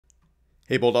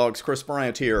Hey Bulldogs, Chris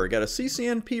Bryant here. I got a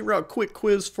CCNP ROUTE Quick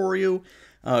Quiz for you.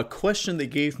 A question that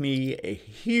gave me a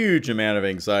huge amount of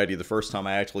anxiety the first time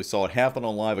I actually saw it happen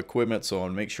on live equipment, so I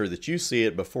want to make sure that you see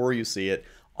it before you see it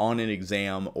on an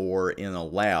exam or in a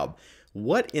lab.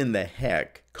 What in the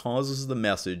heck causes the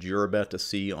message you're about to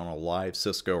see on a live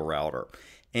Cisco router?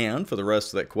 And for the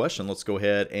rest of that question, let's go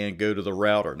ahead and go to the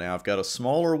router. Now I've got a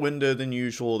smaller window than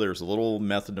usual. There's a little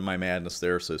method to my madness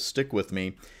there, so stick with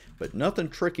me. But nothing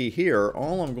tricky here.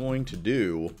 All I'm going to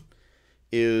do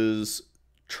is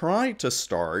try to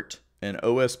start an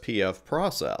OSPF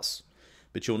process.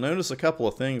 But you'll notice a couple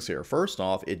of things here. First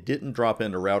off, it didn't drop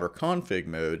into router config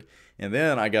mode. And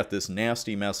then I got this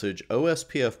nasty message,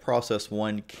 OSPF process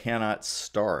 1 cannot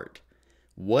start.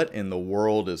 What in the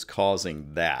world is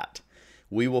causing that?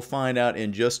 We will find out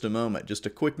in just a moment. Just a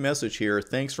quick message here.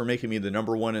 Thanks for making me the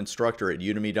 #1 instructor at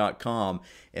udemy.com.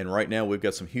 And right now we've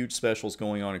got some huge specials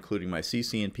going on, including my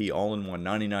CCNP all-in-one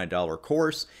 $99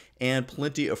 course and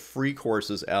plenty of free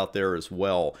courses out there as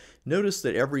well. Notice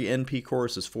that every NP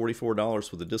course is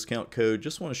 $44 with a discount code.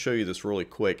 Just want to show you this really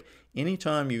quick.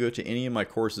 Anytime you go to any of my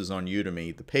courses on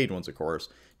Udemy, the paid ones of course,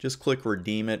 just click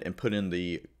redeem it and put in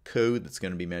the code that's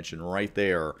going to be mentioned right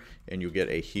there, and you'll get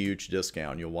a huge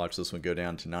discount. You'll watch this one go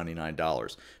down to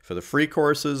 $99. For the free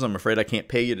courses, I'm afraid I can't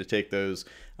pay you to take those.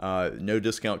 No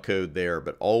discount code there,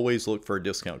 but always look for a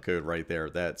discount code right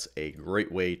there. That's a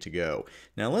great way to go.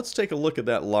 Now let's take a look at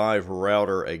that live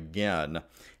router again.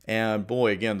 And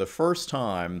boy, again, the first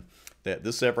time that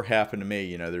this ever happened to me,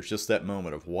 you know, there's just that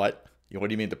moment of what? What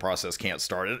do you mean the process can't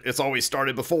start? It's always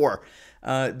started before.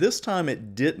 This time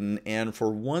it didn't, and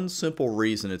for one simple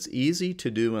reason, it's easy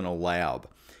to do in a lab.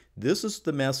 This is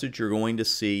the message you're going to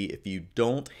see if you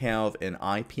don't have an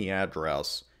IP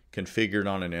address configured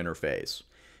on an interface.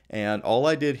 And all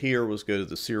I did here was go to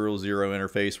the serial 0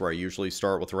 interface where I usually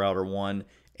start with router 1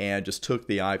 and just took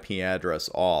the IP address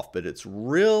off. But it's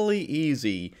really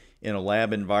easy in a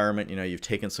lab environment. You know, you've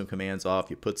taken some commands off,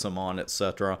 you put some on,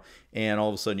 etc., and all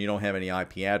of a sudden you don't have any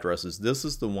IP addresses. This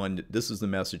is the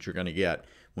message you're going to get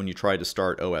when you try to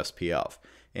start OSPF.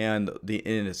 And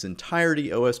in its entirety,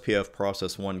 OSPF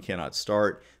process 1 cannot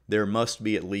start. There must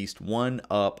be at least one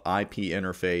up IP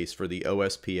interface for the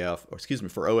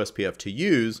for OSPF to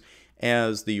use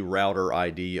as the router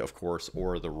ID, of course,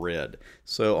 or the RID.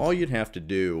 So all you'd have to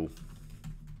do,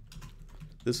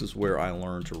 this is where I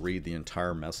learned to read the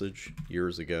entire message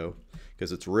years ago,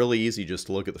 because it's really easy just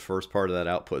to look at the first part of that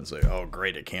output and say, oh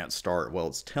great, it can't start. Well,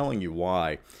 it's telling you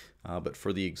why, but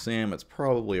for the exam it's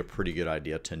probably a pretty good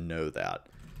idea to know that.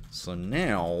 So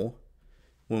now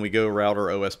when we go router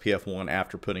OSPF 1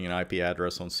 after putting an IP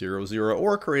address on serial 0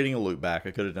 or creating a loopback,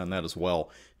 I could have done that as well.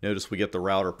 Notice we get the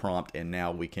router prompt, and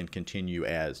now we can continue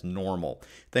as normal.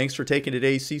 Thanks for taking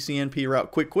today's CCNP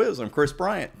ROUTE Quick Quiz. I'm Chris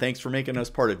Bryant. Thanks for making us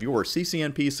part of your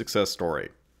CCNP success story.